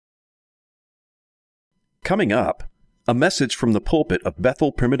Coming up, a message from the pulpit of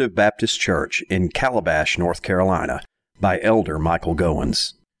Bethel Primitive Baptist Church in Calabash, North Carolina, by Elder Michael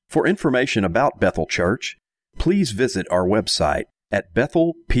Gowens. For information about Bethel Church, please visit our website at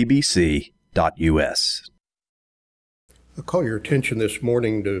bethelpbc.us. I'll call your attention this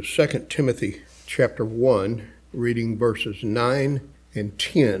morning to 2 Timothy chapter 1, reading verses 9 and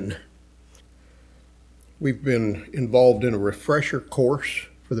 10. We've been involved in a refresher course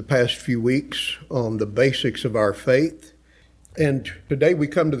for the past few weeks on the basics of our faith. And today we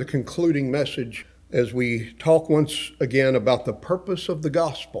come to the concluding message as we talk once again about the purpose of the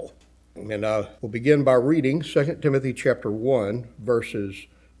gospel. And I will begin by reading 2 Timothy chapter 1, verses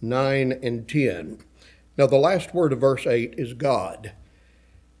 9 and 10. Now the last word of verse 8 is God.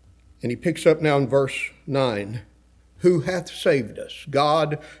 And he picks up now in verse 9, who hath saved us,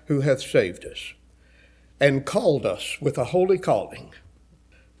 God who hath saved us, and called us with a holy calling,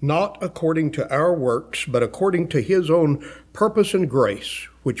 not according to our works, but according to his own purpose and grace,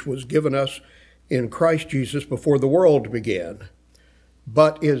 which was given us in Christ Jesus before the world began,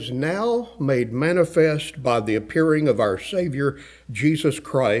 but is now made manifest by the appearing of our Savior Jesus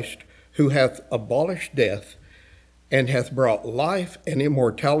Christ, who hath abolished death, and hath brought life and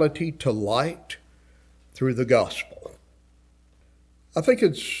immortality to light through the gospel. I think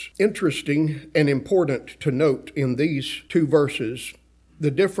it's interesting and important to note in these two verses the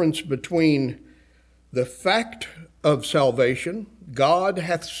difference between the fact of salvation, God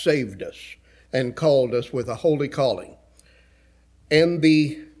hath saved us and called us with a holy calling, and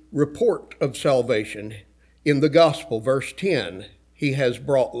the report of salvation in the gospel, verse 10, he has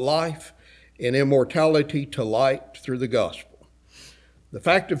brought life and immortality to light through the gospel. The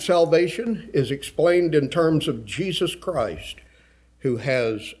fact of salvation is explained in terms of Jesus Christ, who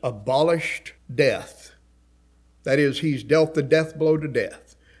has abolished death. That is, he's dealt the death blow to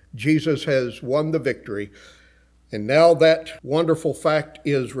death. Jesus has won the victory. And now that wonderful fact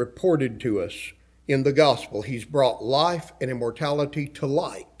is reported to us in the gospel. He's brought life and immortality to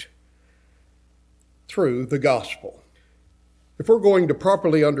light through the gospel. If we're going to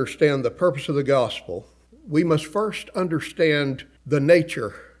properly understand the purpose of the gospel, we must first understand the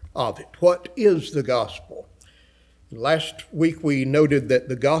nature of it. What is the gospel? Last week we noted that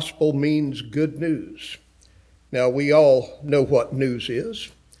the gospel means good news. Now we all know what news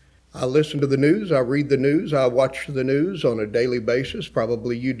is. I listen to the news, I read the news, I watch the news on a daily basis.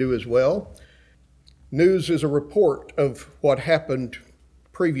 Probably you do as well. News is a report of what happened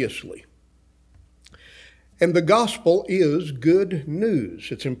previously. And the gospel is good news.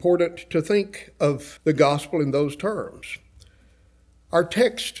 It's important to think of the gospel in those terms. Our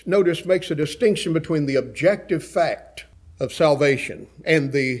text, notice, makes a distinction between the objective fact of salvation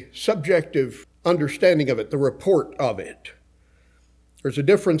and the subjective understanding of it, the report of it. There's a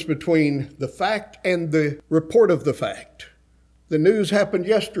difference between the fact and the report of the fact. The news happened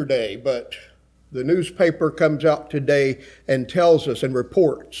yesterday, but the newspaper comes out today and tells us and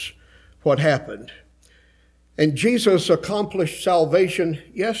reports what happened. And Jesus accomplished salvation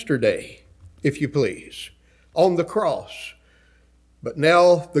yesterday, if you please, on the cross. But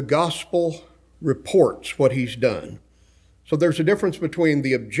now the gospel reports what he's done. So there's a difference between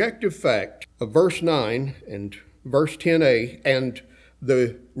the objective fact of verse 9 and verse 10a and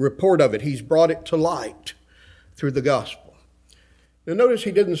the report of it. He's brought it to light through the gospel. Now notice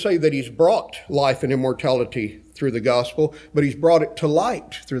he didn't say that he's brought life and immortality through the gospel, but he's brought it to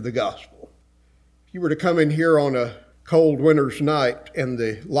light through the gospel. If you were to come in here on a cold winter's night and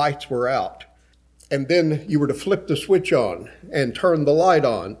the lights were out, and then you were to flip the switch on and turn the light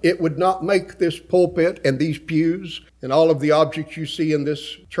on, it would not make this pulpit and these pews and all of the objects you see in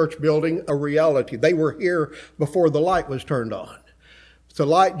this church building a reality. They were here before the light was turned on. The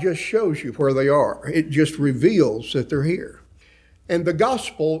light just shows you where they are. It just reveals that they're here. And the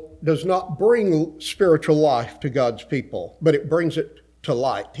gospel does not bring spiritual life to God's people, but it brings it to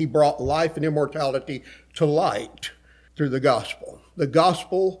light. He brought life and immortality to light through the gospel. The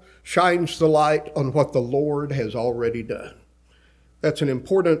gospel shines the light on what the Lord has already done. That's an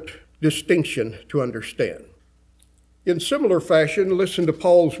important distinction to understand. In similar fashion, listen to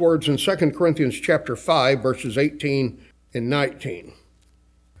Paul's words in 2 Corinthians chapter 5, verses 18 and 19.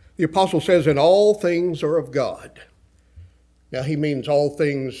 The apostle says, "And all things are of God." Now he means all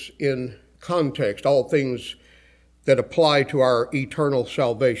things in context, all things that apply to our eternal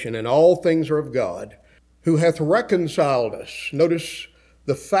salvation. "And all things are of God, who hath reconciled us." Notice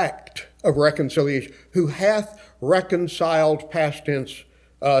the fact of reconciliation. "Who hath reconciled," past tense,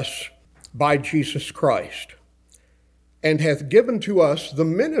 "us by Jesus Christ, and hath given to us the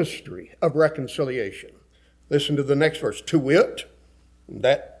ministry of reconciliation." Listen to the next verse. "To wit,"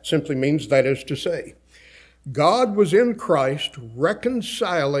 that simply means that is to say, God was in Christ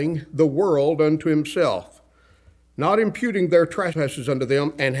reconciling the world unto himself, not imputing their trespasses unto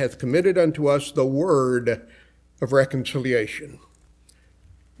them, and hath committed unto us the word of reconciliation.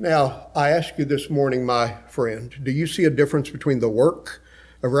 Now, I ask you this morning, my friend, do you see a difference between the work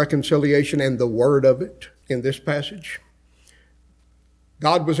of reconciliation and the word of it in this passage?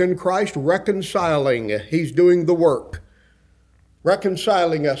 God was in Christ reconciling. He's doing the work,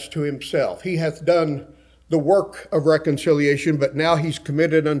 reconciling us to himself. He hath done the work of reconciliation, but now he's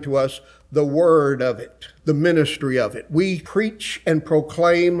committed unto us the word of it, the ministry of it. We preach and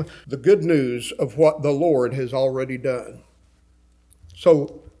proclaim the good news of what the Lord has already done.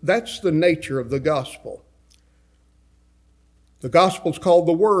 So that's the nature of the gospel. The gospel is called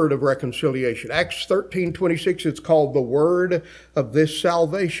the word of reconciliation. Acts 13:26, it's called the word of this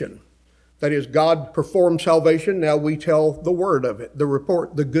salvation. That is, God performed salvation. Now we tell the word of it, the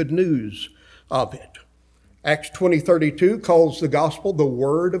report, the good news of it. Acts 20:32 calls the gospel the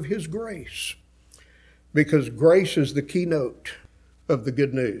word of his grace, because grace is the keynote of the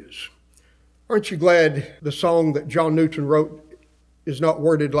good news. Aren't you glad the song that John Newton wrote is not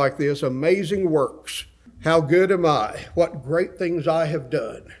worded like this? Amazing works, how good am I, what great things I have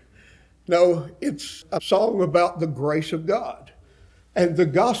done. No, it's a song about the grace of God. And the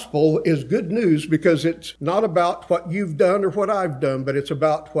gospel is good news because it's not about what you've done or what I've done, but it's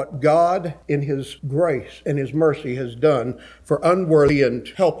about what God in his grace and his mercy has done for unworthy and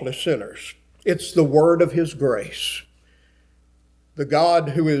helpless sinners. It's the word of his grace. The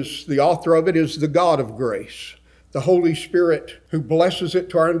God who is the author of it is the God of grace. The Holy Spirit who blesses it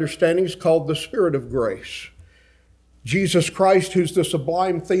to our understanding is called the Spirit of grace. Jesus Christ, who's the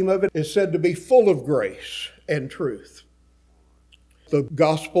sublime theme of it, is said to be full of grace and truth. The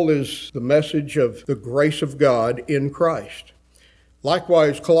gospel is the message of the grace of God in Christ.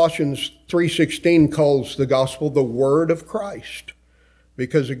 Likewise, Colossians 3:16 calls the gospel the word of Christ,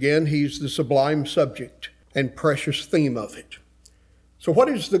 because again, he's the sublime subject and precious theme of it. So what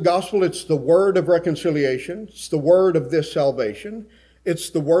is the gospel? It's the word of reconciliation. It's the word of this salvation. It's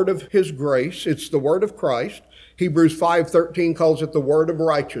the word of his grace. It's the word of Christ. Hebrews 5:13 calls it the word of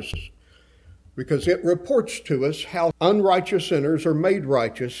righteousness, because it reports to us how unrighteous sinners are made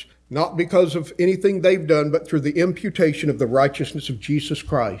righteous, not because of anything they've done, but through the imputation of the righteousness of Jesus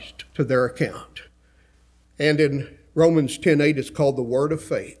Christ to their account. And in Romans 10:8, it's called the word of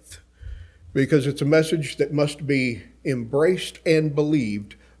faith, because it's a message that must be embraced and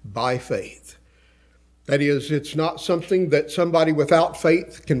believed by faith. That is, it's not something that somebody without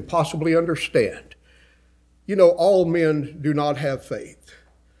faith can possibly understand. You know, all men do not have faith.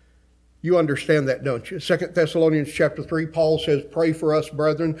 You understand that, don't you? 2 Thessalonians chapter 3, Paul says, pray for us,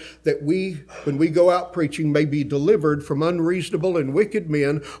 brethren, that we, when we go out preaching, may be delivered from unreasonable and wicked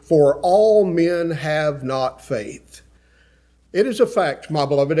men, for all men have not faith. It is a fact, my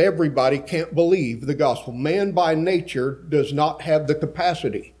beloved, everybody can't believe the gospel. Man by nature does not have the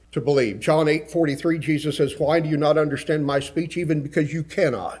capacity to believe. John 8:43, Jesus says, why do you not understand my speech? Even because you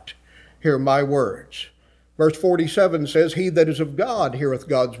cannot hear my words. Verse 47 says, he that is of God heareth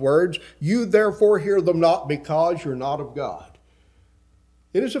God's words. You therefore hear them not, because you're not of God.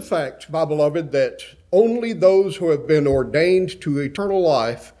 It is a fact, my beloved, that only those who have been ordained to eternal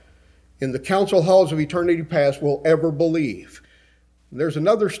life in the council halls of eternity past will ever believe. There's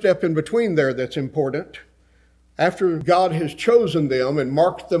another step in between there that's important. After God has chosen them and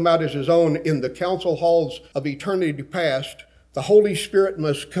marked them out as his own in the council halls of eternity past, the Holy Spirit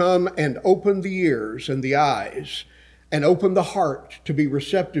must come and open the ears and the eyes and open the heart to be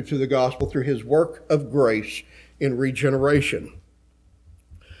receptive to the gospel through his work of grace in regeneration.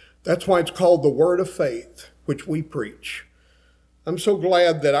 That's why it's called the word of faith, which we preach. I'm so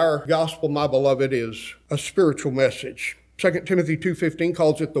glad that our gospel, my beloved, is a spiritual message. 2 Timothy 2:15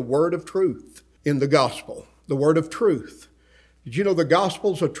 calls it the word of truth in the gospel, the word of truth. Did you know the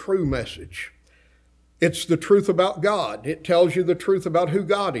gospel's a true message? It's the truth about God. It tells you the truth about who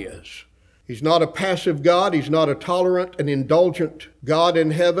God is. He's not a passive God. He's not a tolerant and indulgent God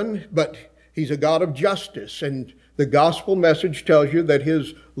in heaven, but he's a God of justice. And the gospel message tells you that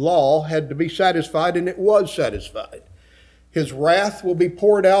his law had to be satisfied, and it was satisfied. His wrath will be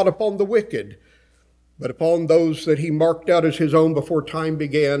poured out upon the wicked, but upon those that he marked out as his own before time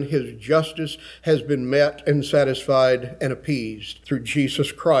began, his justice has been met and satisfied and appeased through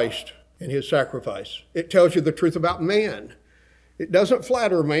Jesus Christ and his sacrifice. It tells you the truth about man. It doesn't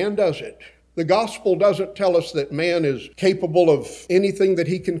flatter man, does it? The gospel doesn't tell us that man is capable of anything that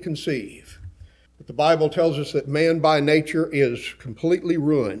he can conceive. But the Bible tells us that man by nature is completely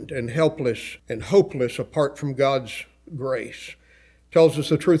ruined and helpless and hopeless apart from God's grace. It tells us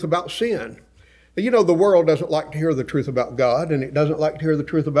the truth about sin. You know, the world doesn't like to hear the truth about God, and it doesn't like to hear the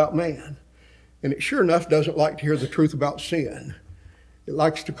truth about man. And it sure enough doesn't like to hear the truth about sin. It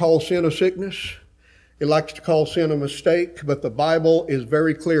likes to call sin a sickness. It likes to call sin a mistake, but the Bible is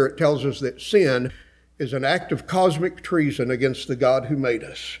very clear. It tells us that sin is an act of cosmic treason against the God who made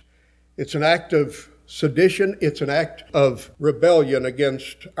us. It's an act of sedition. It's an act of rebellion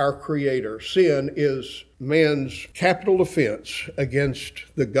against our Creator. Sin is man's capital offense against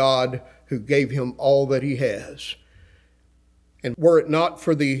the God who gave him all that he has. And were it not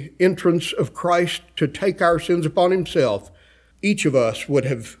for the entrance of Christ to take our sins upon himself, each of us would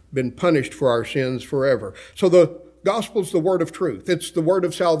have been punished for our sins forever. So the gospel's the word of truth. It's the word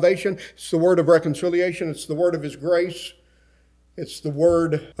of salvation. It's the word of reconciliation. It's the word of his grace. It's the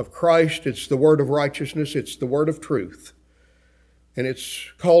word of Christ. It's the word of righteousness. It's the word of truth. And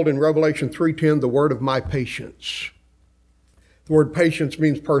it's called in Revelation 3:10 the word of my patience. The word patience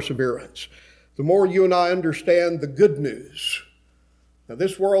means perseverance. The more you and I understand the good news. Now,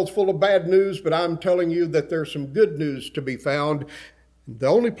 this world's full of bad news, but I'm telling you that there's some good news to be found. The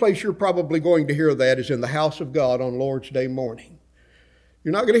only place you're probably going to hear that is in the house of God on Lord's Day morning.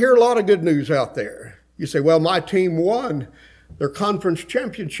 You're not going to hear a lot of good news out there. You say, well, my team won their conference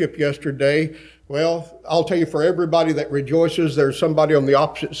championship yesterday. Well, I'll tell you, for everybody that rejoices, there's somebody on the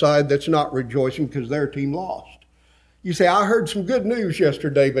opposite side that's not rejoicing because their team lost. You say, I heard some good news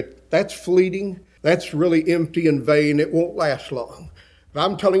yesterday, but that's fleeting. That's really empty and vain. It won't last long. But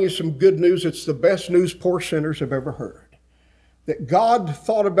I'm telling you some good news. It's the best news poor sinners have ever heard. That God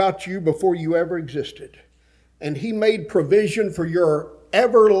thought about you before you ever existed. And he made provision for your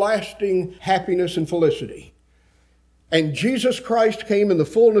everlasting happiness and felicity. And Jesus Christ came in the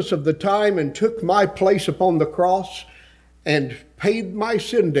fullness of the time and took my place upon the cross and paid my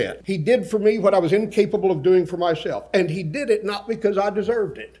sin debt. He did for me what I was incapable of doing for myself. And he did it not because I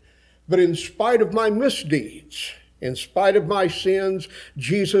deserved it, but in spite of my misdeeds, in spite of my sins,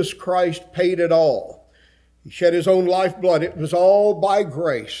 Jesus Christ paid it all. He shed his own lifeblood. It was all by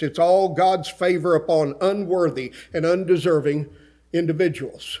grace. It's all God's favor upon unworthy and undeserving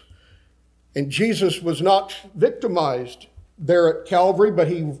individuals. And Jesus was not victimized there at Calvary, but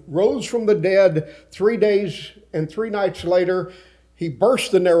he rose from the dead 3 days and 3 nights later. He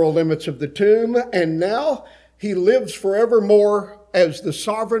burst the narrow limits of the tomb, and now he lives forevermore as the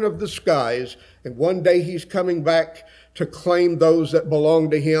sovereign of the skies. And one day he's coming back to claim those that belong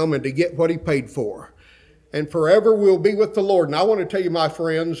to him and to get what he paid for. And forever we'll be with the Lord. And I want to tell you, my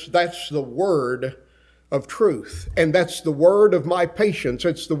friends, that's the word of truth. And that's the word of my patience.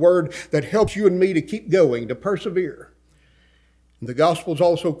 It's the word that helps you and me to keep going, to persevere. And the gospel is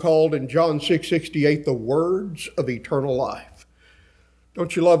also called in John 6:68 the words of eternal life.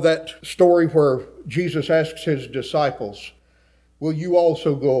 Don't you love that story where Jesus asks his disciples, will you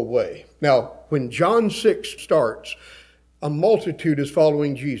also go away? Now, when John 6 starts, a multitude is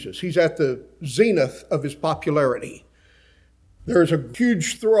following Jesus. He's at the zenith of his popularity. There's a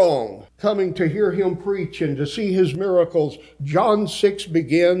huge throng coming to hear him preach and to see his miracles. John 6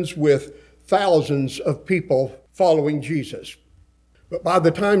 begins with thousands of people following Jesus. But by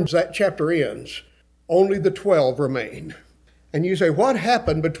the time that chapter ends, only the 12 remain. And you say, what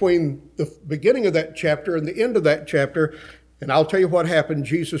happened between the beginning of that chapter and the end of that chapter? And I'll tell you what happened.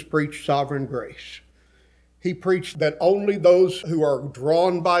 Jesus preached sovereign grace. He preached that only those who are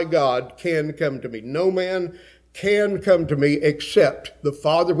drawn by God can come to me. No man can come to me except the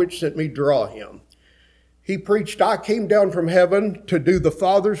Father which sent me draw him. He preached, I came down from heaven to do the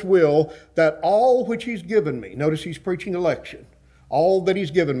Father's will, that all which he's given me, notice he's preaching election, all that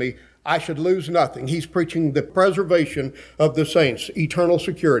he's given me, I should lose nothing. He's preaching the preservation of the saints, eternal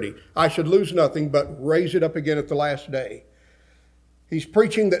security. I should lose nothing but raise it up again at the last day. He's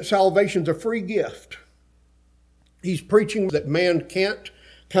preaching that salvation's a free gift. He's preaching that man can't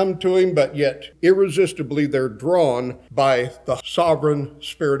come to him, but yet irresistibly they're drawn by the sovereign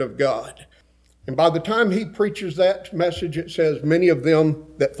Spirit of God. And by the time he preaches that message, it says many of them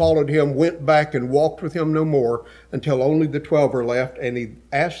that followed him went back and walked with him no more until only the 12 are left. And he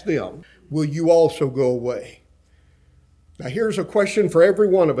asked them, will you also go away? Now here's a question for every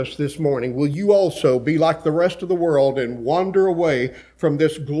one of us this morning. Will you also be like the rest of the world and wander away from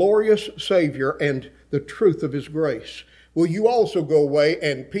this glorious Savior and the truth of his grace? Will you also go away?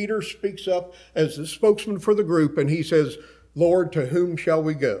 And Peter speaks up as the spokesman for the group, and he says, Lord, to whom shall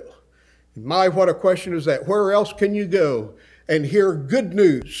we go? My, what a question is that. Where else can you go and hear good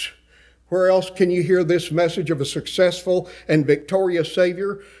news? Where else can you hear this message of a successful and victorious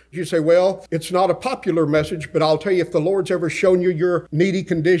Savior? You say, well, it's not a popular message, but I'll tell you, if the Lord's ever shown you your needy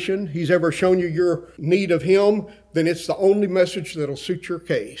condition, he's ever shown you your need of him, then it's the only message that'll suit your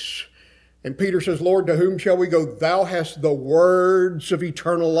case. And Peter says, Lord, to whom shall we go? Thou hast the words of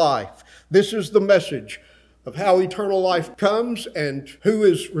eternal life. This is the message of how eternal life comes and who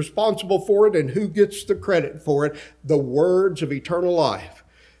is responsible for it and who gets the credit for it. The words of eternal life.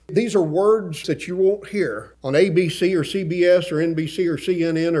 These are words that you won't hear on ABC or CBS or NBC or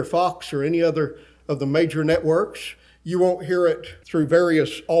CNN or Fox or any other of the major networks. You won't hear it through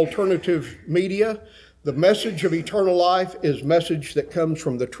various alternative media. The message of eternal life is a message that comes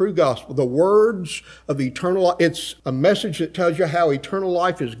from the true gospel. The words of eternal life. It's a message that tells you how eternal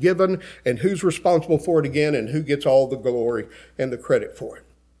life is given and who's responsible for it again and who gets all the glory and the credit for it.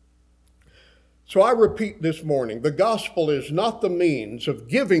 So I repeat this morning, the gospel is not the means of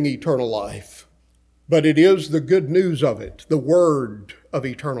giving eternal life, but it is the good news of it, the word of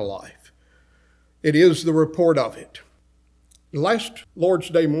eternal life. It is the report of it. Last Lord's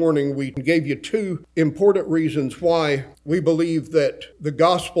Day morning, we gave you two important reasons why we believe that the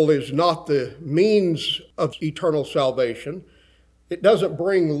gospel is not the means of eternal salvation. It doesn't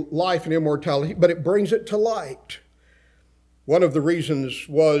bring life and immortality, but it brings it to light. One of the reasons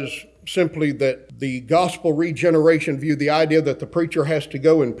was simply that the gospel regeneration view, the idea that the preacher has to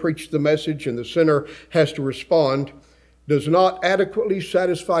go and preach the message and the sinner has to respond, does not adequately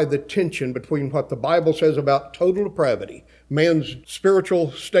satisfy the tension between what the Bible says about total depravity, man's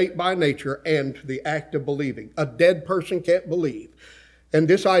spiritual state by nature, and the act of believing. A dead person can't believe. And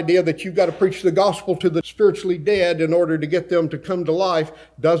this idea that you've got to preach the gospel to the spiritually dead in order to get them to come to life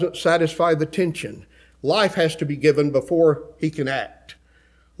doesn't satisfy the tension. Life has to be given before he can act.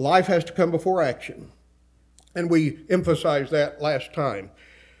 Life has to come before action. And we emphasized that last time.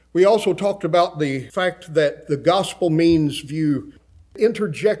 We also talked about the fact that the gospel means view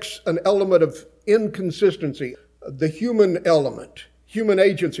interjects an element of inconsistency, the human element, human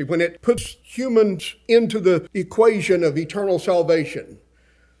agency. When it puts humans into the equation of eternal salvation,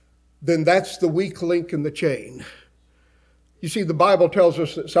 then that's the weak link in the chain. You see, the Bible tells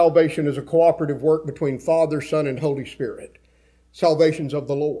us that salvation is a cooperative work between Father, Son, and Holy Spirit. Salvation's of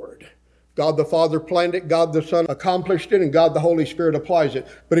the Lord. God the Father planned it, God the Son accomplished it, and God the Holy Spirit applies it.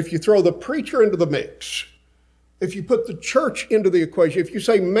 But if you throw the preacher into the mix, if you put the church into the equation, if you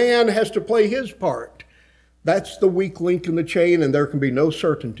say man has to play his part, that's the weak link in the chain, and there can be no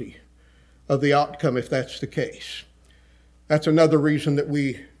certainty of the outcome if that's the case. That's another reason that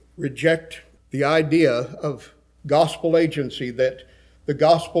we reject the idea of gospel agency, that the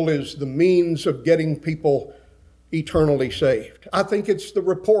gospel is the means of getting people eternally saved. I think it's the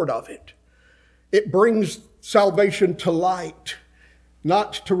report of it. It brings salvation to light,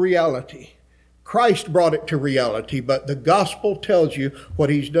 not to reality. Christ brought it to reality, but the gospel tells you what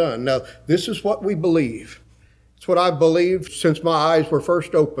he's done. Now, this is what we believe. It's what I've believed since my eyes were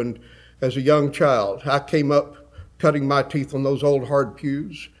first opened as a young child. I came up cutting my teeth on those old hard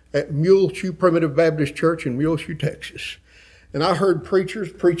pews at Muleshoe Primitive Baptist Church in Muleshoe, Texas. And I heard preachers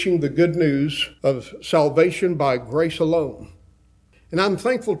preaching the good news of salvation by grace alone. And I'm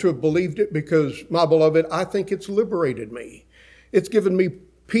thankful to have believed it because, my beloved, I think it's liberated me. It's given me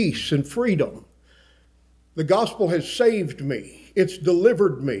peace and freedom. The gospel has saved me. It's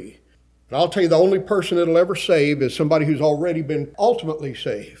delivered me. And I'll tell you, the only person it'll ever save is somebody who's already been ultimately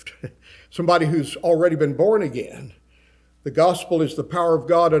saved, somebody who's already been born again. The gospel is the power of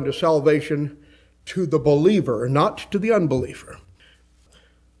God unto salvation to the believer, not to the unbeliever.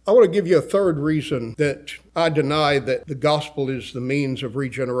 I want to give you a third reason that I deny that the gospel is the means of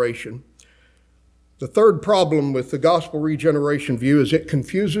regeneration. The third problem with the gospel regeneration view is it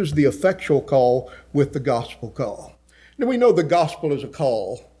confuses the effectual call with the gospel call. Now we know the gospel is a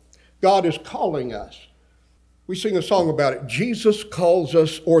call. God is calling us. We sing a song about it. Jesus calls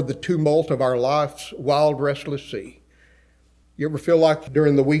us o'er the tumult of our life's wild, restless sea. You ever feel like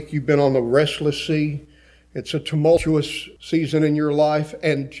during the week you've been on the restless sea? It's a tumultuous season in your life,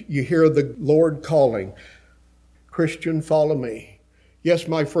 and you hear the Lord calling, Christian, follow me. Yes,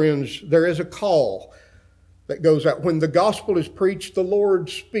 my friends, there is a call that goes out. When the gospel is preached, the Lord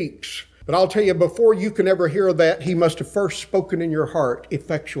speaks. But I'll tell you, before you can ever hear that, he must have first spoken in your heart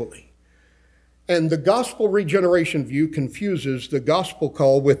effectually. And the gospel regeneration view confuses the gospel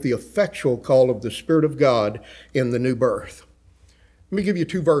call with the effectual call of the Spirit of God in the new birth. Let me give you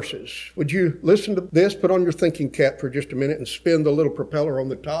two verses. Would you listen to this? Put on your thinking cap for just a minute and spin the little propeller on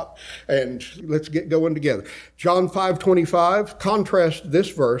the top, and let's get going together. John 5:25, contrast this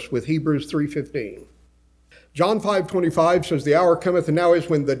verse with Hebrews 3:15. John 5:25 says, the hour cometh and now is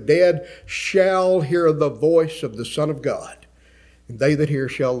when the dead shall hear the voice of the Son of God, and they that hear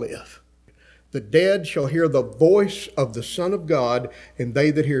shall live. The dead shall hear the voice of the Son of God, and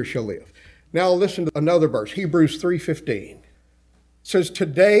they that hear shall live. Now listen to another verse, Hebrews 3:15. It says,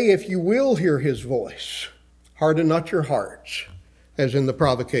 today, if you will hear his voice, harden not your hearts, as in the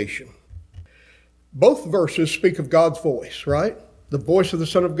provocation. Both verses speak of God's voice, right? The voice of the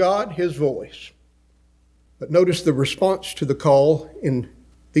Son of God, his voice. But notice the response to the call in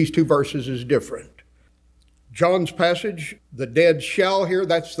these two verses is different. John's passage, the dead shall hear,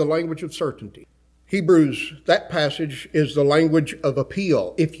 that's the language of certainty. Hebrews, that passage is the language of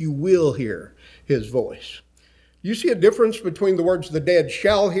appeal, if you will hear his voice. You see a difference between the words the dead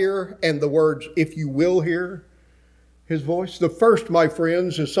shall hear and the words if you will hear his voice? The first, my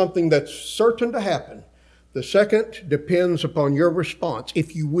friends, is something that's certain to happen. The second depends upon your response,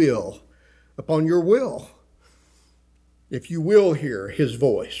 if you will, upon your will. If you will hear his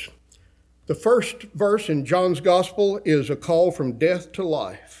voice. The first verse in John's gospel is a call from death to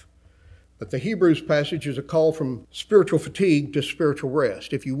life. But the Hebrews passage is a call from spiritual fatigue to spiritual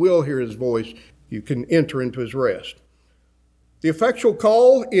rest. If you will hear his voice, you can enter into his rest. The effectual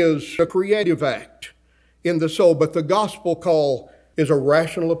call is a creative act in the soul, but the gospel call is a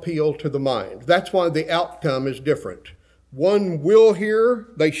rational appeal to the mind. That's why the outcome is different. One will hear,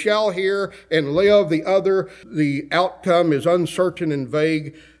 they shall hear and live. The other, the outcome is uncertain and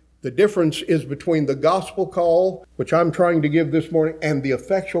vague. The difference is between the gospel call, which I'm trying to give this morning, and the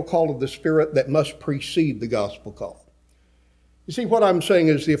effectual call of the Spirit that must precede the gospel call. You see, what I'm saying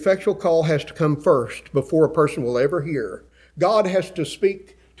is the effectual call has to come first before a person will ever hear. God has to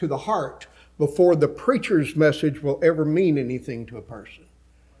speak to the heart before the preacher's message will ever mean anything to a person.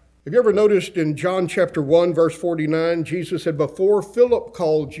 Have you ever noticed in John chapter 1, verse 49, Jesus said, before Philip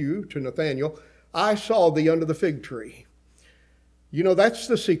called you, to Nathanael, I saw thee under the fig tree. You know, that's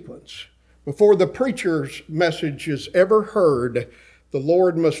the sequence. Before the preacher's message is ever heard, the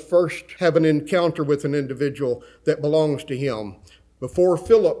Lord must first have an encounter with an individual that belongs to him. Before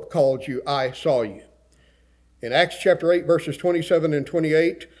Philip called you, I saw you. In Acts chapter 8, verses 27 and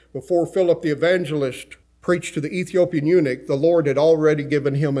 28, before Philip the evangelist preached to the Ethiopian eunuch, the Lord had already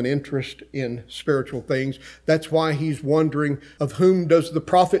given him an interest in spiritual things. That's why he's wondering, of whom does the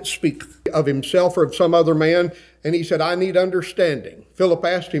prophet speak? Of himself or of some other man? And he said, I need understanding. Philip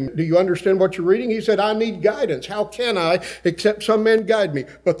asked him, do you understand what you're reading? He said, I need guidance. How can I except some man guide me?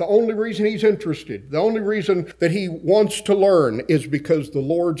 But the only reason he's interested, the only reason that he wants to learn is because the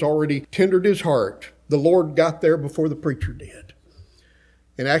Lord's already tendered his heart. The Lord got there before the preacher did.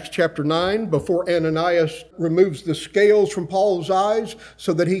 In Acts chapter 9, before Ananias removes the scales from Paul's eyes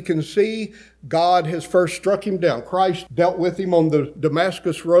so that he can see, God has first struck him down. Christ dealt with him on the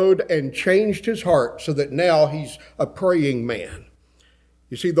Damascus road and changed his heart so that now he's a praying man.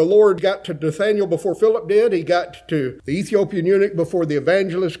 You see, the Lord got to Nathanael before Philip did. He got to the Ethiopian eunuch before the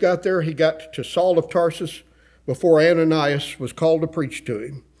evangelist got there. He got to Saul of Tarsus before Ananias was called to preach to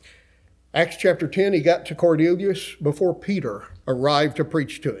him. Acts chapter 10, he got to Cornelius before Peter arrived to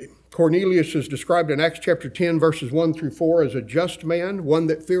preach to him. Cornelius is described in Acts chapter 10, verses 1 through 4 as a just man, one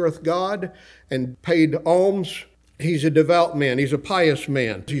that feareth God and paid alms. He's a devout man. He's a pious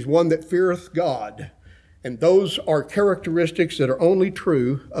man. He's one that feareth God. And those are characteristics that are only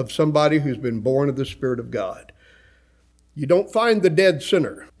true of somebody who's been born of the Spirit of God. You don't find the dead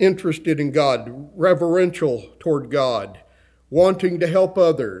sinner interested in God, reverential toward God, wanting to help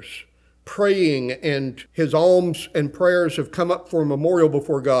others, praying, and his alms and prayers have come up for a memorial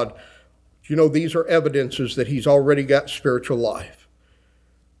before God. You know, these are evidences that he's already got spiritual life.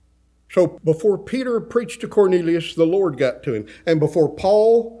 So before Peter preached to Cornelius, the Lord got to him. And before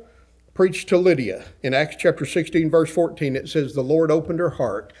Paul preached to Lydia, in Acts chapter 16, verse 14, it says, the Lord opened her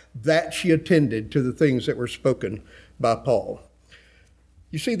heart, that she attended to the things that were spoken by Paul.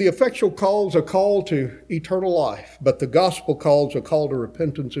 You see, the effectual call is a call to eternal life, but the gospel call is a call to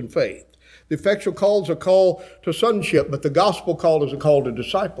repentance and faith. The effectual call is a call to sonship, but the gospel call is a call to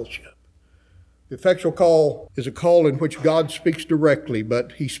discipleship. The effectual call is a call in which God speaks directly,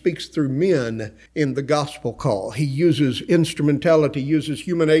 but he speaks through men in the gospel call. He uses instrumentality, uses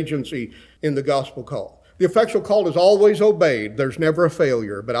human agency in the gospel call. The effectual call is always obeyed. There's never a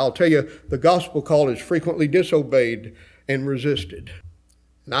failure, but I'll tell you, the gospel call is frequently disobeyed and resisted.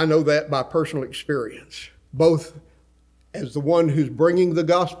 And I know that by personal experience, both as the one who's bringing the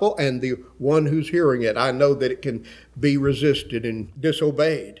gospel and the one who's hearing it. I know that it can be resisted and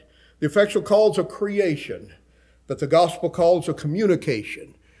disobeyed. The effectual call is a creation, but the gospel call is a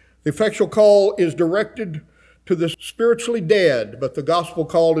communication. The effectual call is directed to the spiritually dead, but the gospel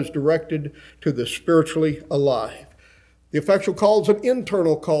call is directed to the spiritually alive. The effectual call is an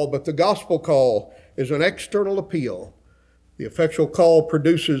internal call, but the gospel call is an external appeal. The effectual call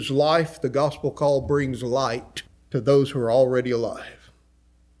produces life. The gospel call brings light to those who are already alive.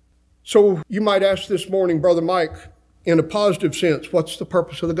 So you might ask this morning, Brother Mike, In a positive sense, what's the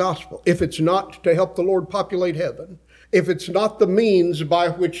purpose of the gospel? If it's not to help the Lord populate heaven, if it's not the means by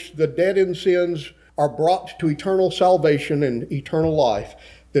which the dead in sins are brought to eternal salvation and eternal life,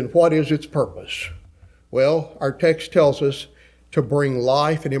 then what is its purpose? Well, our text tells us to bring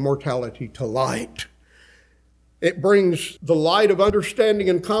life and immortality to light. It brings the light of understanding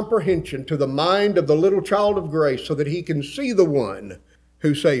and comprehension to the mind of the little child of grace so that he can see the one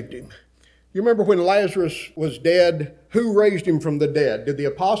who saved him. You remember when Lazarus was dead, who raised him from the dead? Did the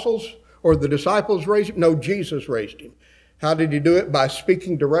apostles or the disciples raise him? No, Jesus raised him. How did he do it? By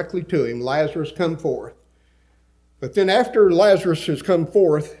speaking directly to him, Lazarus, come forth. But then after Lazarus has come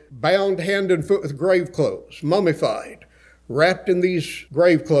forth, bound hand and foot with grave clothes, mummified, wrapped in these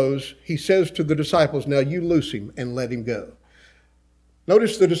grave clothes, he says to the disciples, now you loose him and let him go.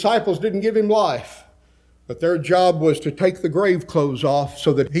 Notice the disciples didn't give him life, but their job was to take the grave clothes off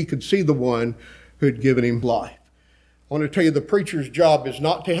so that he could see the one who had given him life. I want to tell you, the preacher's job is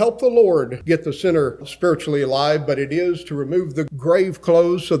not to help the Lord get the sinner spiritually alive, but it is to remove the grave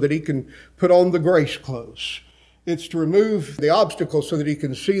clothes so that he can put on the grace clothes. It's to remove the obstacles so that he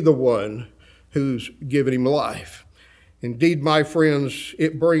can see the one who's given him life. Indeed, my friends,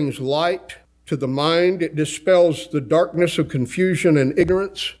 it brings light to the mind. It dispels the darkness of confusion and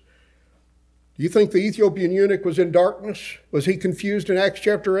ignorance. Do you think the Ethiopian eunuch was in darkness? Was he confused in Acts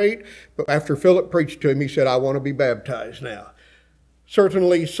chapter 8? But after Philip preached to him, he said, I want to be baptized now.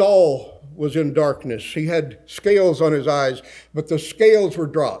 Certainly Saul was in darkness. He had scales on his eyes, but the scales were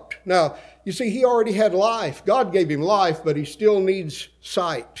dropped. Now, you see, he already had life. God gave him life, but he still needs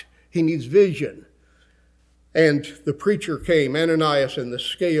sight. He needs vision. And the preacher came, Ananias, and the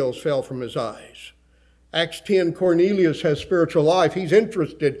scales fell from his eyes. Acts 10, Cornelius has spiritual life. He's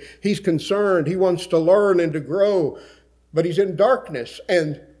interested. He's concerned. He wants to learn and to grow, but he's in darkness.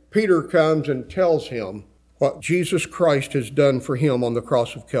 And Peter comes and tells him what Jesus Christ has done for him on the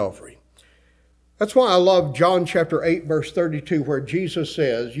cross of Calvary. That's why I love John chapter 8, verse 32, where Jesus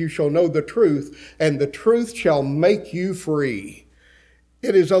says, you shall know the truth, and the truth shall make you free.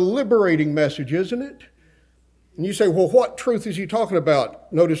 It is a liberating message, isn't it? And you say, well, what truth is he talking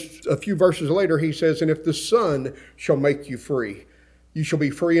about? Notice a few verses later, he says, and if the Son shall make you free, you shall be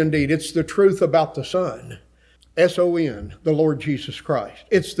free indeed. It's the truth about the Son, S-O-N, the Lord Jesus Christ.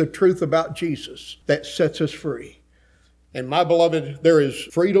 It's the truth about Jesus that sets us free. And my beloved, there is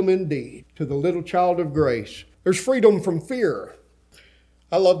freedom indeed to the little child of grace. There's freedom from fear.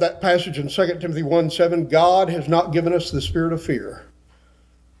 I love that passage in 2 Timothy 1:7. God has not given us the spirit of fear.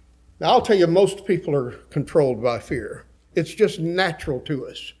 Now, I'll tell you, most people are controlled by fear. It's just natural to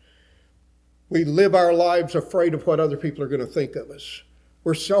us. We live our lives afraid of what other people are going to think of us.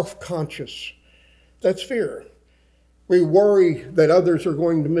 We're self-conscious. That's fear. We worry that others are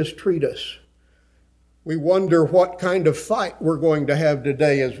going to mistreat us. We wonder what kind of fight we're going to have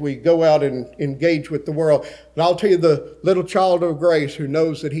today as we go out and engage with the world. But I'll tell you, the little child of grace who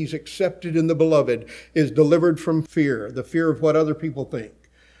knows that he's accepted in the beloved is delivered from fear, the fear of what other people think.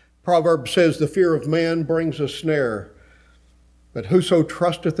 Proverbs says, the fear of man brings a snare, but whoso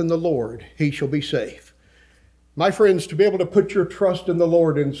trusteth in the Lord, he shall be safe. My friends, to be able to put your trust in the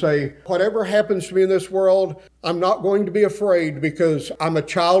Lord and say, whatever happens to me in this world, I'm not going to be afraid because I'm a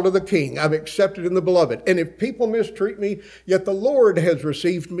child of the King. I'm accepted in the beloved. And if people mistreat me, yet the Lord has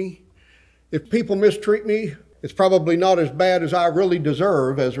received me. If people mistreat me, it's probably not as bad as I really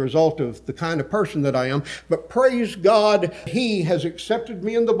deserve as a result of the kind of person that I am. But praise God, He has accepted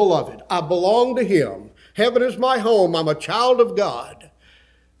me in the beloved. I belong to Him. Heaven is my home. I'm a child of God.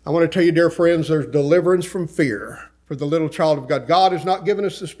 I want to tell you, dear friends, there's deliverance from fear for the little child of God. God has not given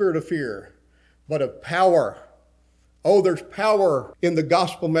us the spirit of fear, but of power. Oh, there's power in the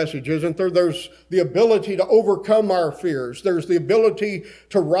gospel message, isn't there? There's the ability to overcome our fears. There's the ability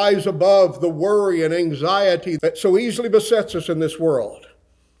to rise above the worry and anxiety that so easily besets us in this world.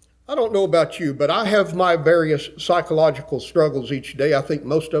 I don't know about you, but I have my various psychological struggles each day. I think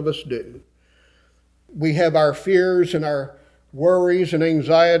most of us do. We have our fears and our worries and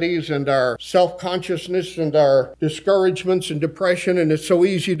anxieties and our self-consciousness and our discouragements and depression, and it's so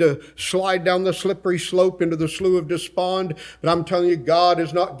easy to slide down the slippery slope into the slough of despond. But I'm telling you, God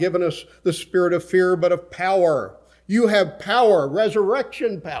has not given us the spirit of fear, but of power. You have power,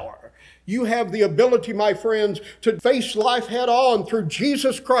 resurrection power. You have the ability, my friends, to face life head on through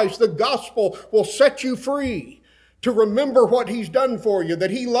Jesus Christ. The gospel will set you free. To remember what He's done for you,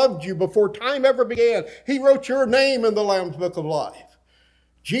 that He loved you before time ever began. He wrote your name in the Lamb's Book of Life.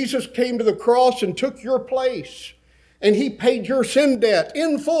 Jesus came to the cross and took your place, and He paid your sin debt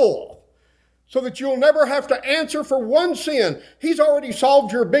in full so that you'll never have to answer for one sin. He's already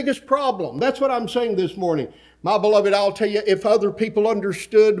solved your biggest problem. That's what I'm saying this morning. My beloved, I'll tell you, if other people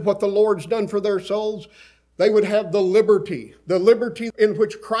understood what the Lord's done for their souls, they would have the liberty in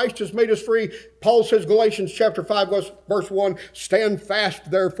which Christ has made us free. Paul says, Galatians chapter 5, verse 1, stand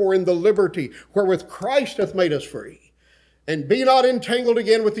fast, therefore, in the liberty wherewith Christ hath made us free. And be not entangled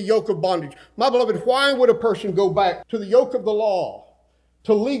again with the yoke of bondage. My beloved, why would a person go back to the yoke of the law,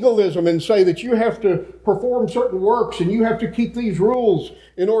 to legalism, and say that you have to perform certain works and you have to keep these rules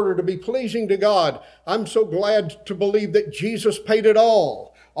in order to be pleasing to God? I'm so glad to believe that Jesus paid it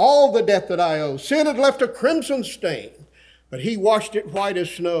all the debt that I owe. Sin had left a crimson stain, but he washed it white as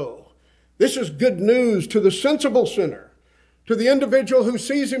snow. This is good news to the sensible sinner, to the individual who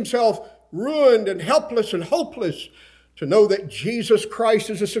sees himself ruined and helpless and hopeless, to know that Jesus Christ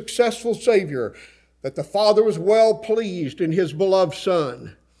is a successful Savior, that the Father was well pleased in his beloved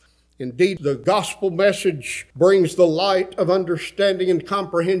Son. Indeed, the gospel message brings the light of understanding and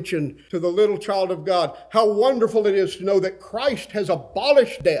comprehension to the little child of God. How wonderful it is to know that Christ has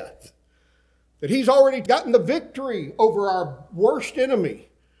abolished death, that he's already gotten the victory over our worst enemy.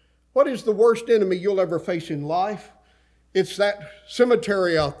 What is the worst enemy you'll ever face in life? It's that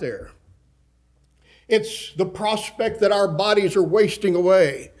cemetery out there. It's the prospect that our bodies are wasting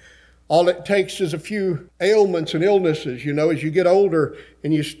away. All it takes is a few ailments and illnesses, as you get older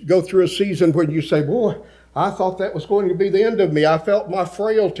and you go through a season when you say, boy, I thought that was going to be the end of me. I felt my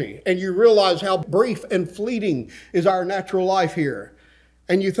frailty. And you realize how brief and fleeting is our natural life here.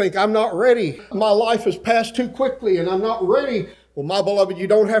 And you think, I'm not ready. My life has passed too quickly and I'm not ready. Well, my beloved, you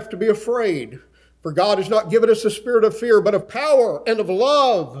don't have to be afraid. For God has not given us a spirit of fear, but of power and of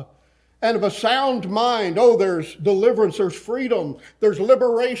love and of a sound mind. Oh, there's deliverance, there's freedom, there's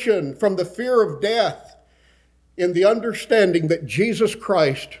liberation from the fear of death in the understanding that Jesus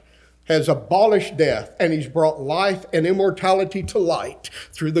Christ has abolished death and he's brought life and immortality to light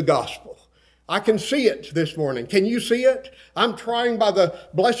through the gospel. I can see it this morning. Can you see it? I'm trying by the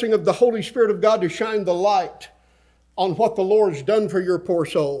blessing of the Holy Spirit of God to shine the light on what the Lord's done for your poor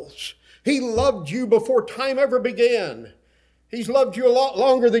souls. He loved you before time ever began. He's loved you a lot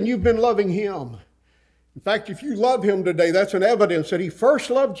longer than you've been loving him. In fact, if you love him today, that's an evidence that he first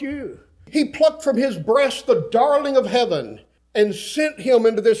loved you. He plucked from his breast the darling of heaven and sent him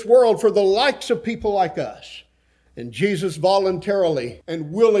into this world for the likes of people like us. And Jesus voluntarily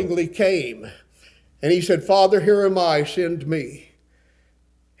and willingly came. And he said, Father, here am I, send me.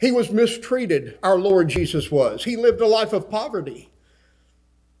 He was mistreated, our Lord Jesus was. He lived a life of poverty.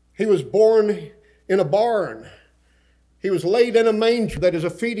 He was born in a barn. He was laid in a manger that is a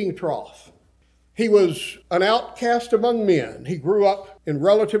feeding trough. He was an outcast among men. He grew up in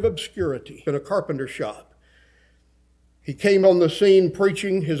relative obscurity in a carpenter shop. He came on the scene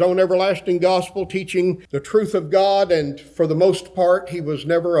preaching his own everlasting gospel, teaching the truth of God, and for the most part, he was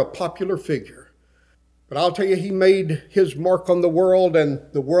never a popular figure. But I'll tell you, he made his mark on the world, and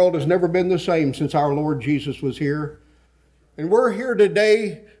the world has never been the same since our Lord Jesus was here. And we're here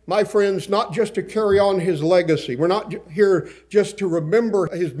today, my friends, not just to carry on his legacy. We're not here just to remember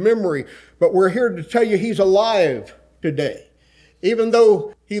his memory, but we're here to tell you he's alive today. Even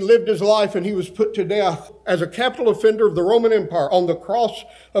though he lived his life and he was put to death as a capital offender of the Roman Empire on the cross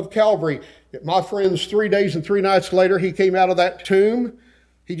of Calvary, my friends, 3 days and 3 nights later, he came out of that tomb.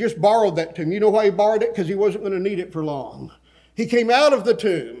 He just borrowed that tomb. You know why he borrowed it? Because he wasn't going to need it for long. He came out of the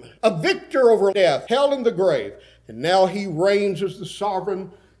tomb, a victor over death, hell, and the grave. And now he reigns as the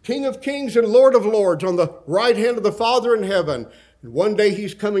sovereign King of kings and Lord of lords on the right hand of the Father in heaven. And one day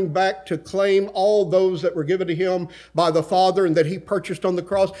he's coming back to claim all those that were given to him by the Father and that he purchased on the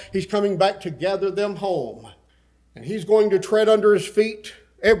cross. He's coming back to gather them home. And he's going to tread under his feet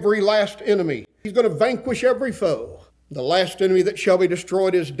every last enemy. He's going to vanquish every foe. The last enemy that shall be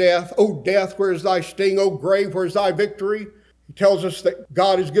destroyed is death. O death, where is thy sting? O grave, where is thy victory? He tells us that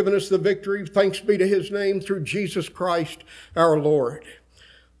God has given us the victory. Thanks be to his name through Jesus Christ our Lord.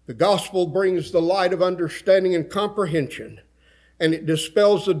 The gospel brings the light of understanding and comprehension, and it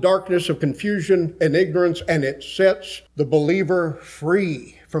dispels the darkness of confusion and ignorance, and it sets the believer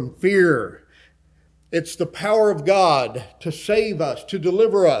free from fear. It's the power of God to save us, to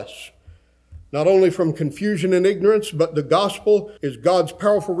deliver us, not only from confusion and ignorance, but the gospel is God's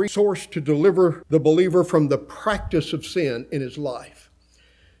powerful resource to deliver the believer from the practice of sin in his life.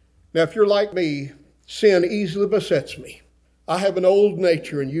 Now, if you're like me, sin easily besets me. I have an old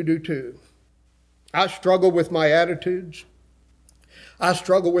nature, and you do too. I struggle with my attitudes. I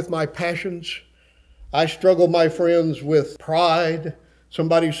struggle with my passions. I struggle, my friends, with pride.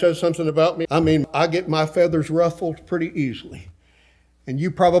 Somebody says something about me. I get my feathers ruffled pretty easily. And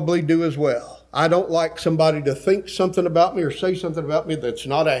you probably do as well. I don't like somebody to think something about me or say something about me that's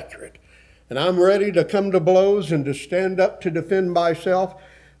not accurate. and I'm ready to come to blows and to stand up to defend myself,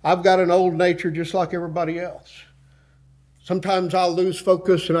 I've got an old nature just like everybody else. Sometimes I'll lose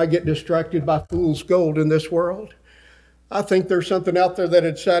focus and I get distracted by fool's gold in this world. I think there's something out there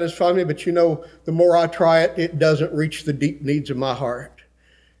that'd satisfy me, but the more I try it, it doesn't reach the deep needs of my heart.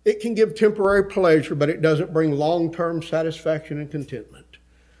 It can give temporary pleasure, but it doesn't bring long-term satisfaction and contentment.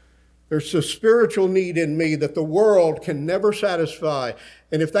 There's a spiritual need in me that the world can never satisfy.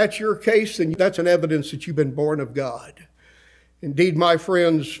 And if that's your case, then that's an evidence that you've been born of God. Indeed, my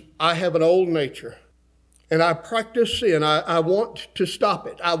friends, I have an old nature. And I practice sin. I want to stop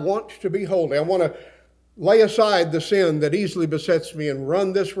it. I want to be holy. I want to lay aside the sin that easily besets me and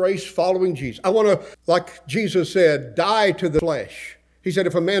run this race following Jesus. I want to, like Jesus said, die to the flesh. He said,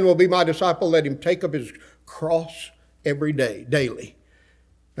 if a man will be my disciple, let him take up his cross every day, daily.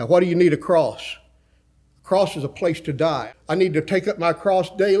 Now, what do you need a cross? A cross is a place to die. I need to take up my cross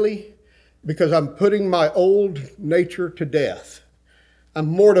daily because I'm putting my old nature to death. I'm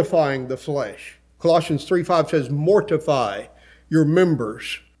mortifying the flesh. Colossians 3:5 says, mortify your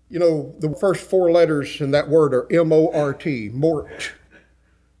members. The first four letters in that word are M-O-R-T, mort.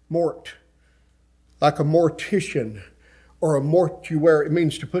 Mort. Like a mortician or a mortuary. It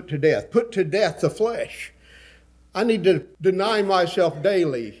means to put to death. Put to death the flesh. I need to deny myself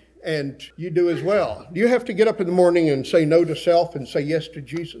daily, and you do as well. You have to get up in the morning and say no to self and say yes to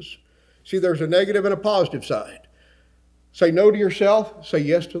Jesus. See, there's a negative and a positive side. Say no to yourself, say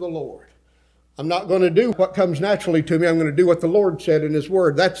yes to the Lord. I'm not going to do what comes naturally to me. I'm going to do what the Lord said in His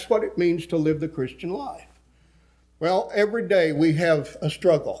Word. That's what it means to live the Christian life. Well, every day we have a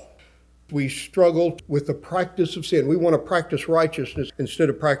struggle. We struggle with the practice of sin. We want to practice righteousness instead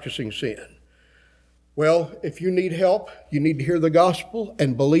of practicing sin. Well, if you need help, you need to hear the gospel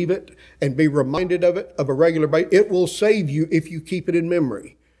and believe it and be reminded of it of a regular basis. It will save you if you keep it in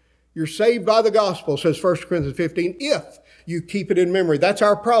memory. You're saved by the gospel, says 1 Corinthians 15, if you keep it in memory. That's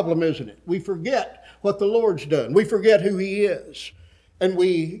our problem, isn't it? We forget what the Lord's done. We forget who He is. And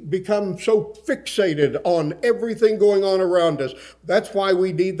we become so fixated on everything going on around us. That's why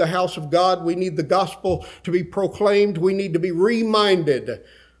we need the house of God. We need the gospel to be proclaimed. We need to be reminded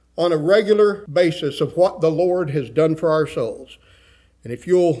on a regular basis of what the Lord has done for our souls. And if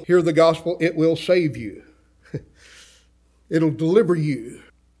you'll hear the gospel, it will save you. It'll deliver you.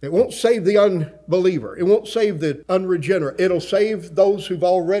 It won't save the unbeliever. It won't save the unregenerate. It'll save those who've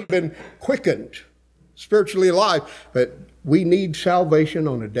already been quickened, spiritually alive. But we need salvation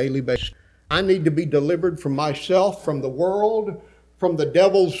on a daily basis. I need to be delivered from myself, from the world, from the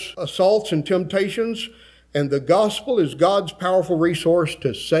devil's assaults and temptations. And the gospel is God's powerful resource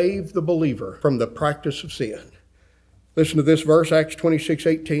to save the believer from the practice of sin. Listen to this verse, Acts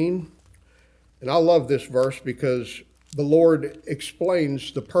 26:18. And I love this verse because the Lord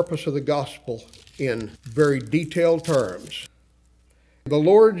explains the purpose of the gospel in very detailed terms. The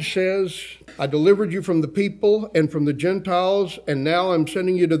Lord says, I delivered you from the people and from the Gentiles, and now I'm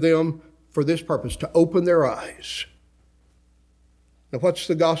sending you to them for this purpose, to open their eyes. Now, what's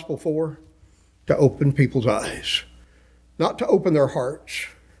the gospel for? To open people's eyes. Not to open their hearts,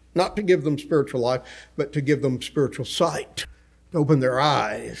 not to give them spiritual life, but to give them spiritual sight, to open their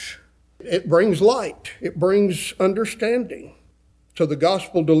eyes. It brings light. It brings understanding. So the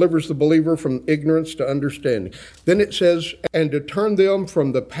gospel delivers the believer from ignorance to understanding. Then it says, and to turn them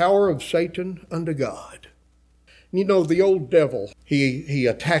from the power of Satan unto God. The old devil, he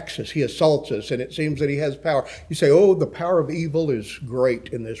attacks us, he assaults us, and it seems that he has power. You say, oh, the power of evil is great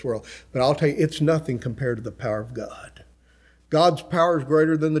in this world. But I'll tell you, it's nothing compared to the power of God. God's power is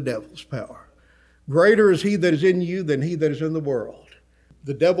greater than the devil's power. Greater is he that is in you than he that is in the world.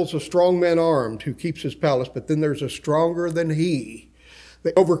 The devil's a strong man armed who keeps his palace, but then there's a stronger than he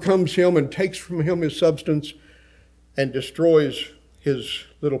that overcomes him and takes from him his substance and destroys his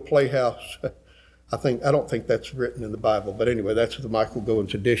little playhouse. I don't think that's written in the Bible, but anyway, that's the Michael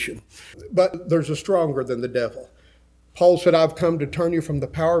Gowens edition. But there's a stronger than the devil. Paul said, I've come to turn you from the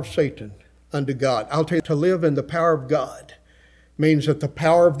power of Satan unto God. I'll tell you, to live in the power of God means that the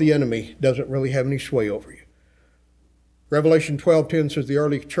power of the enemy doesn't really have any sway over you. Revelation 12:10 says the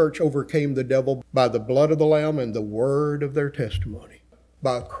early church overcame the devil by the blood of the Lamb and the word of their testimony.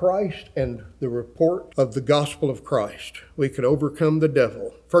 By Christ and the report of the gospel of Christ, we could overcome the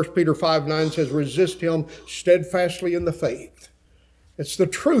devil. 1 Peter 5:9 says, resist him steadfastly in the faith. It's the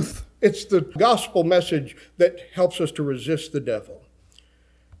truth. It's the gospel message that helps us to resist the devil.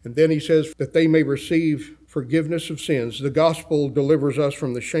 And then he says that they may receive forgiveness of sins. The gospel delivers us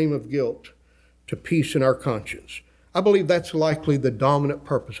from the shame of guilt to peace in our conscience. I believe that's likely the dominant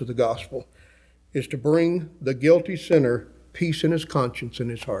purpose of the gospel, is to bring the guilty sinner peace in his conscience and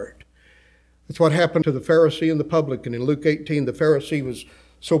his heart. It's what happened to the Pharisee and the publican. In Luke 18, the Pharisee was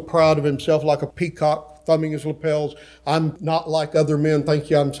so proud of himself like a peacock, thumbing his lapels. I'm not like other men, thank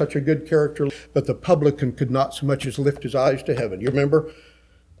you, I'm such a good character. But the publican could not so much as lift his eyes to heaven. You remember?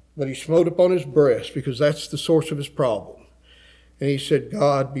 But he smote upon his breast, because that's the source of his problem. And he said,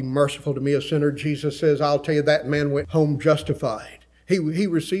 God, be merciful to me, a sinner. Jesus says, I'll tell you, that man went home justified. He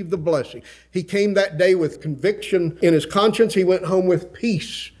received the blessing. He came that day with conviction in his conscience. He went home with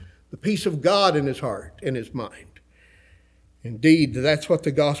peace, the peace of God in his heart and his mind. Indeed, that's what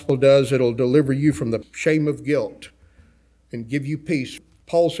the gospel does. It'll deliver you from the shame of guilt and give you peace.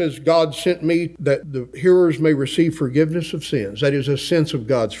 Paul says, God sent me that the hearers may receive forgiveness of sins. That is a sense of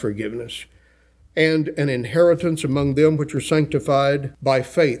God's forgiveness. And an inheritance among them which are sanctified by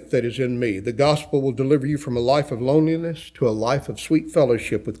faith that is in me. The gospel will deliver you from a life of loneliness to a life of sweet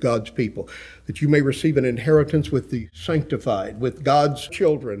fellowship with God's people, that you may receive an inheritance with the sanctified, with God's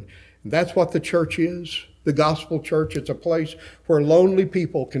children. And that's what the church is, the gospel church. It's a place where lonely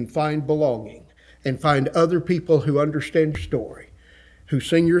people can find belonging and find other people who understand your story, who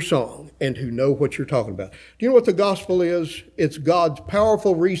sing your song, and who know what you're talking about. Do you know what the gospel is? It's God's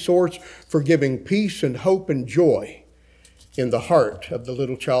powerful resource for giving peace and hope and joy in the heart of the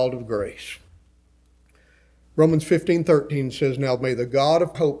little child of grace. Romans 15:13 says, now may the God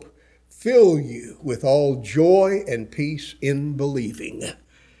of hope fill you with all joy and peace in believing.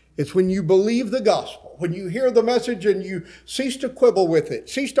 It's when you believe the gospel, when you hear the message and you cease to quibble with it,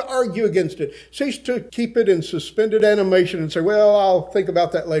 cease to argue against it, cease to keep it in suspended animation and say, well, I'll think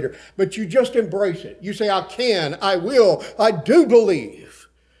about that later. But you just embrace it. You say, I can, I will, I do believe.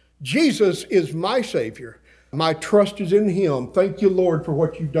 Jesus is my Savior. My trust is in Him. Thank you, Lord, for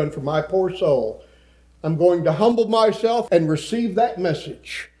what you've done for my poor soul. I'm going to humble myself and receive that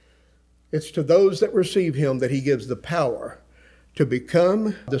message. It's to those that receive Him that He gives the power to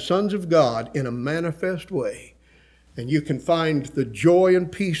become the sons of God in a manifest way. And you can find the joy and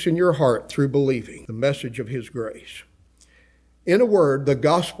peace in your heart through believing the message of His grace. In a word, the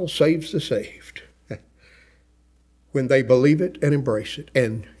gospel saves the saved when they believe it and embrace it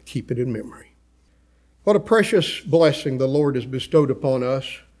and keep it in memory. What a precious blessing the Lord has bestowed upon us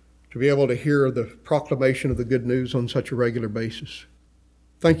to be able to hear the proclamation of the good news on such a regular basis.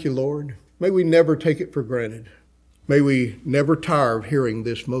 Thank you, Lord. May we never take it for granted. May we never tire of hearing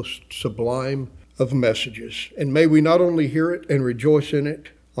this most sublime of messages. And may we not only hear it and rejoice in it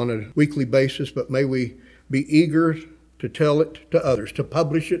on a weekly basis, but may we be eager to tell it to others, to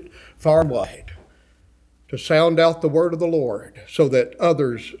publish it far and wide, to sound out the word of the Lord so that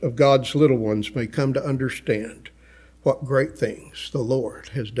others of God's little ones may come to understand what great things the Lord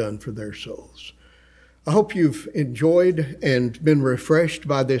has done for their souls. I hope you've enjoyed and been refreshed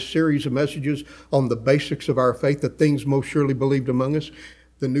by this series of messages on the basics of our faith, the things most surely believed among us,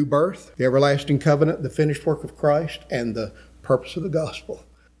 the new birth, the everlasting covenant, the finished work of Christ, and the purpose of the gospel.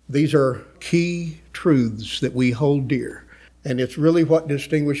 These are key truths that we hold dear, and it's really what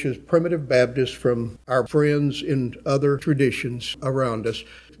distinguishes primitive Baptists from our friends in other traditions around us.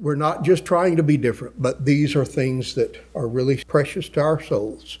 We're not just trying to be different, but these are things that are really precious to our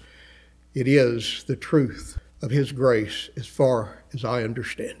souls. It is the truth of His grace as far as I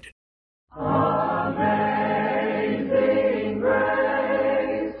understand it.